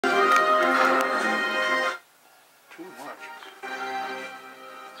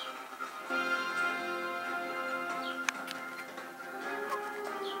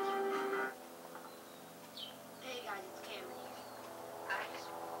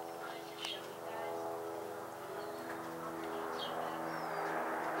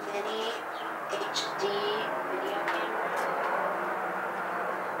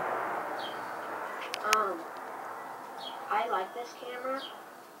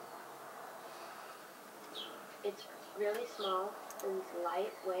It's really small and it's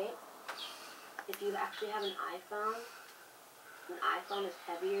lightweight. If you actually have an iPhone is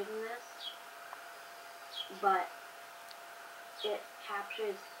heavier than this, but it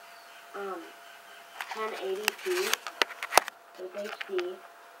captures 1080p with HD.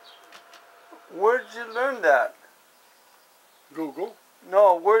 Where did you learn that? Google.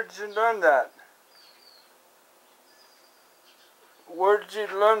 No, where did you learn that? Where did you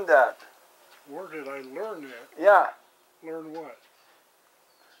learn that? Where did I learn that? Yeah. Learn what?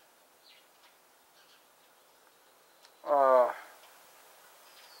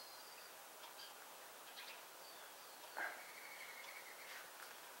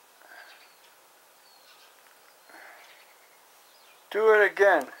 Do it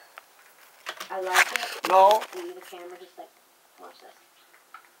again. I like it. No. See the camera, just like, watch this.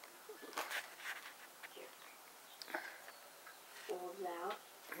 Here. Folds out.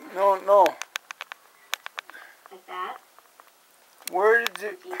 No. Like that. Where did you...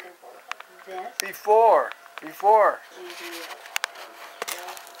 You can fold it like this. Before. And you can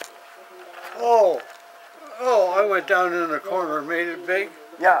Oh, I went down in the corner and made it big.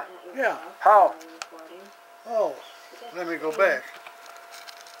 Yeah. Yeah. How? Oh, let me go back.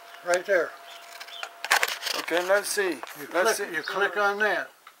 Right there. Okay, let's see. You click on that.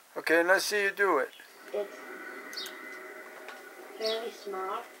 Okay, let's see you do it. It's fairly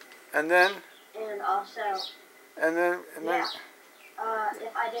small. And then? And also... And then... Yeah.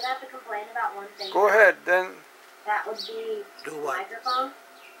 If I did have to complain about one thing... Go ahead, then... That would be... Do what? Microphone.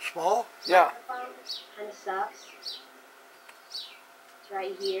 Small? Yeah. Microphone kind of sucks. It's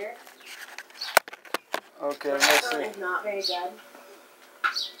right here. Okay, let's see. It's not very good.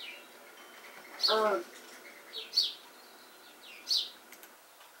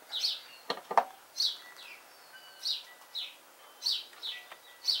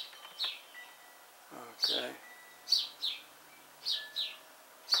 Okay.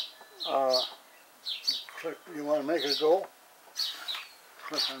 Click. You want to make it go?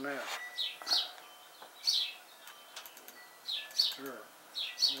 Click on that. Sure.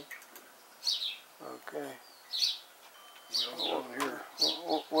 Okay. Well, down here.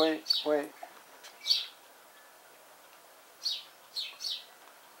 Wait.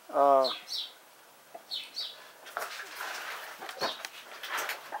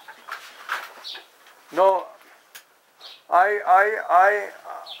 No, I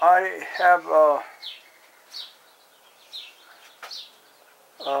have a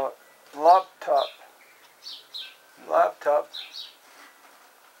laptop,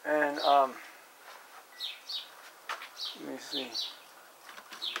 and let me see.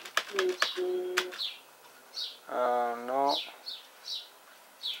 No.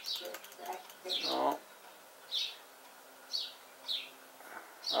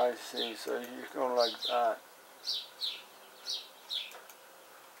 I see. So you're going like that.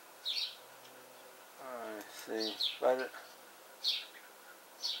 I see. But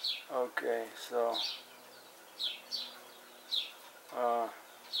okay, so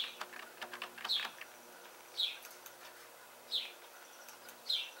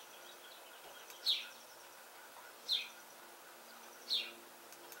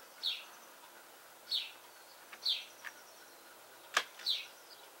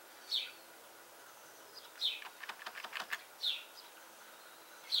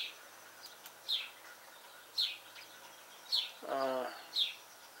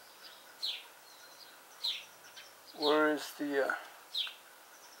where is the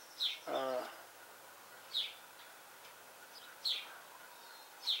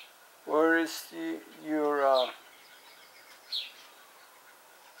where is your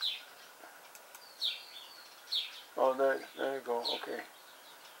oh, there you go. Okay.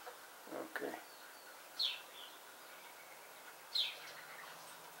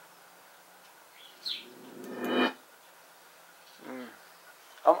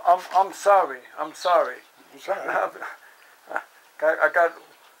 I'm sorry. I'm sorry. I got.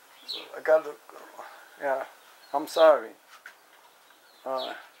 Yeah. I'm sorry.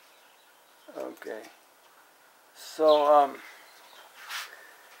 Okay. So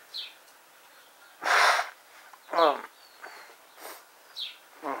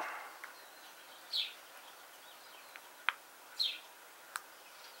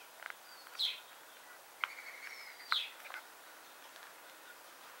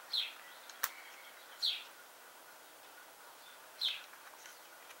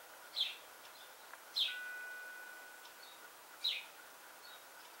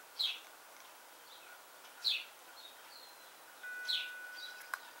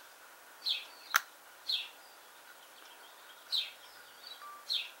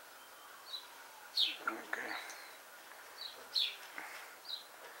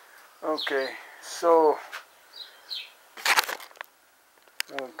Okay, so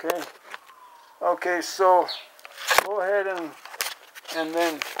okay, so go ahead and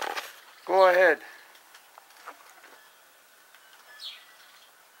then go ahead.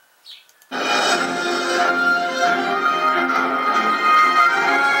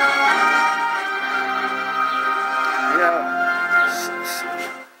 Yeah.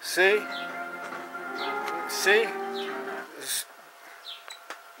 See? See? Hey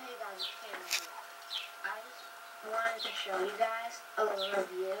guys, it's Cameron here. I just wanted to show you guys a little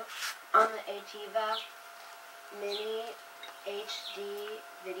review on the Ativa Mini HD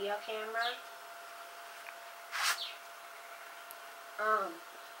video camera.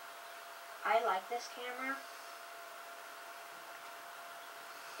 I like this camera.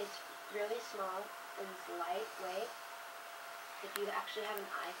 It's really small and it's lightweight. If you actually have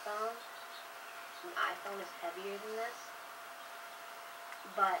an iPhone is heavier than this,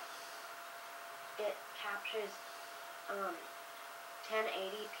 but it captures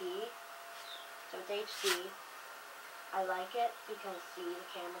 1080p, so it's HD. I like it because, see, the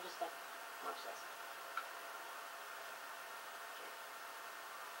camera just like, watch this.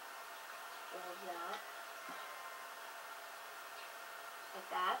 Rolls out. Like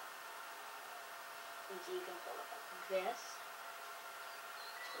that. And so you can pull it like this.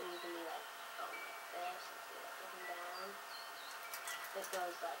 So you can be like going like this and see like looking down. It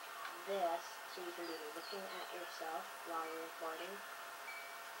goes like this, so you can be looking at yourself while you're recording.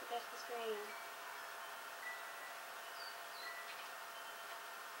 Look at the screen.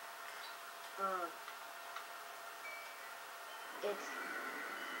 It's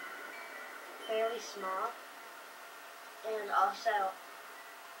fairly small, and also,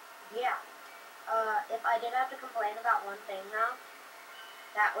 yeah, if I did have to complain about one thing though,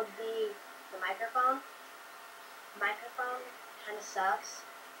 that would be the microphone. Microphone kind of sucks.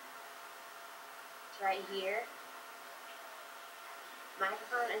 It's right here.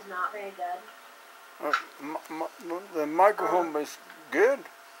 Microphone is not very good. The microphone is good.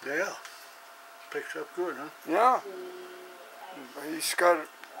 Yeah. Picks up good, huh? Yeah. He's got it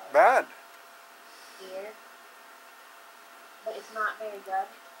bad. Here. But it's not very good.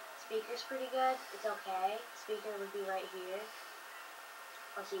 Speaker's pretty good. It's okay. Speaker would be right here.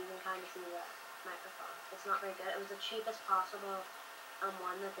 Also, you can kind of see the microphone. It's not very good. It was the cheapest possible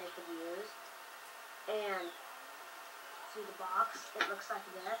one that they could use. And see the box? It looks like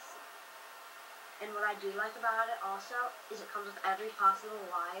this. And what I do like about it also is it comes with every possible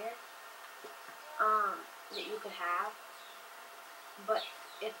wire that you could have. But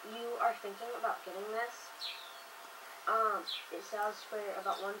if you are thinking about getting this, it sells for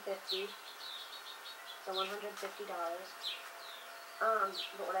about $150, so $150.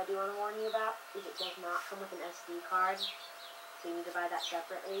 But what I do want to warn you about is it does not come with an SD card, so you need to buy that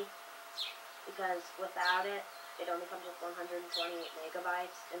separately, because without it, it only comes with 128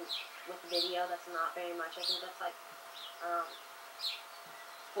 megabytes, and with video, that's not very much. I think that's like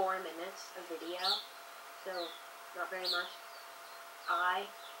 4 minutes of video, so not very much. I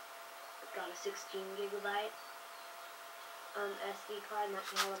got a 16 gigabyte SD card, and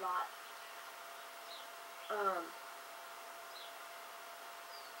that's a whole lot.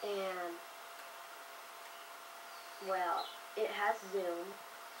 And, well, it has zoom.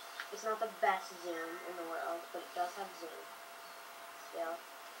 It's not the best zoom in the world, but it does have zoom. Still.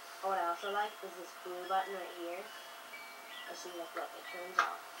 What I also like is this blue button right here. I see, like, look, it turns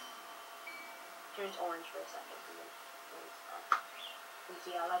off. It turns orange for a second, and then turns off. And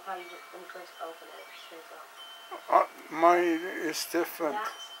see, I like how you just, when you first open it, it just turns off. Mine is different.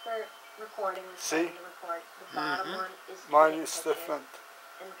 That's for recording. See? To record. The bottom one is mine is different.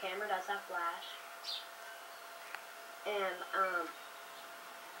 And the camera does have flash. And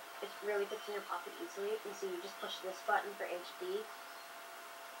it really fits in your pocket easily. And so you just push this button for HD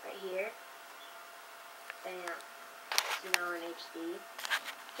right here. Bam. So now we're in HD.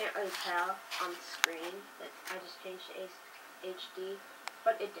 Can't really tell on the screen that I just changed to HD,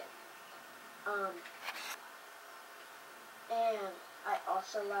 but it did. And I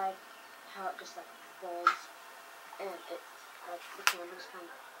also like how it just like folds, and it's like the camera just kind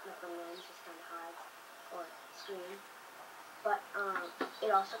of, like the lens just kind of hides, or screen. But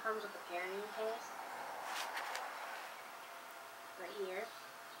it also comes with a carrying case right here.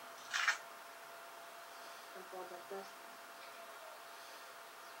 And folds like this.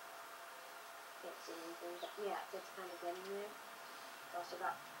 Can't see anything, but yeah, it fits kind of good in there. It's also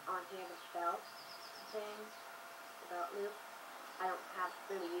got on here the belt thing, the belt loop. I don't have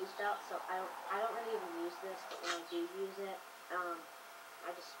really used belt, so I don't really even use this, but when I do use it, I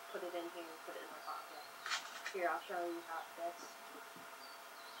just put it in here and put it in my pocket. Here, I'll show you how it fits.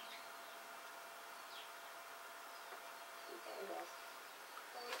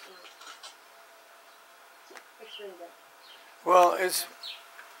 It's really good. Well, it's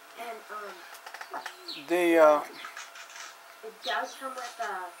And the it does come with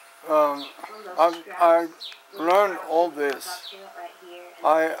um, one of those I straps. learned all Hook up this. to it right here,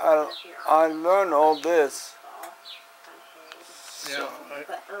 and I learned all this. Yeah,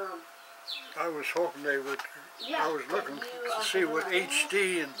 But I was hoping they would. yeah, I was looking if to you, see what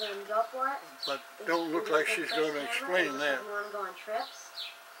HD and, then go for it. but If don't look you like get she's the going to fish explain camera, that. if you want to go on trips,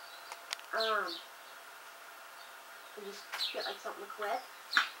 you just get like something quick.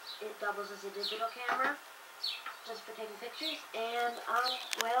 It doubles as a digital camera, just for taking pictures. And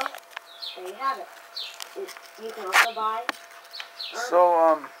well, there you have it. You can also buy.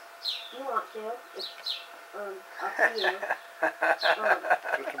 So If you want to, it's up to you.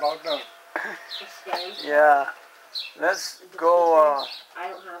 Just about done. A stand. yeah, let's go. I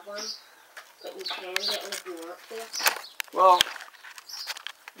don't have one, but you can get one if you want to. Well,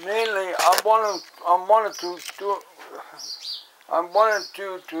 mainly I wanted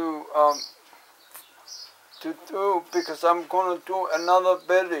to do because I'm gonna do another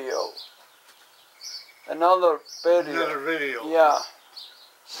video. Another video. Yeah.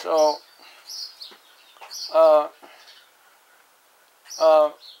 So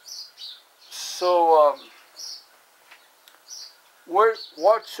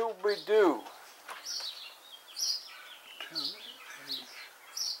what should we do?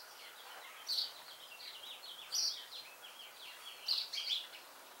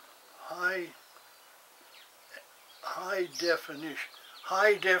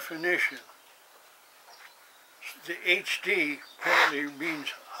 High definition. The HD apparently means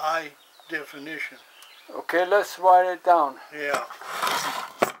high definition. Okay, let's write it down. Yeah.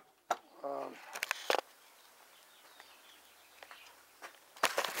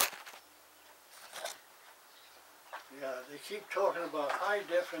 Yeah, they keep talking about high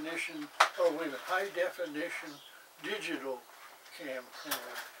definition. Oh, wait a minute, high definition digital camera.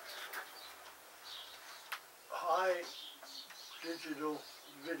 High digital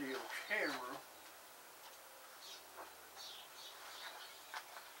video camera.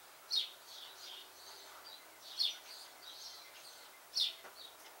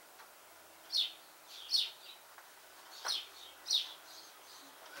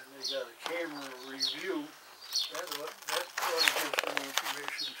 And they got a camera review. That ought to give some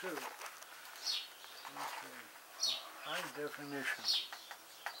information too. Okay. High definition.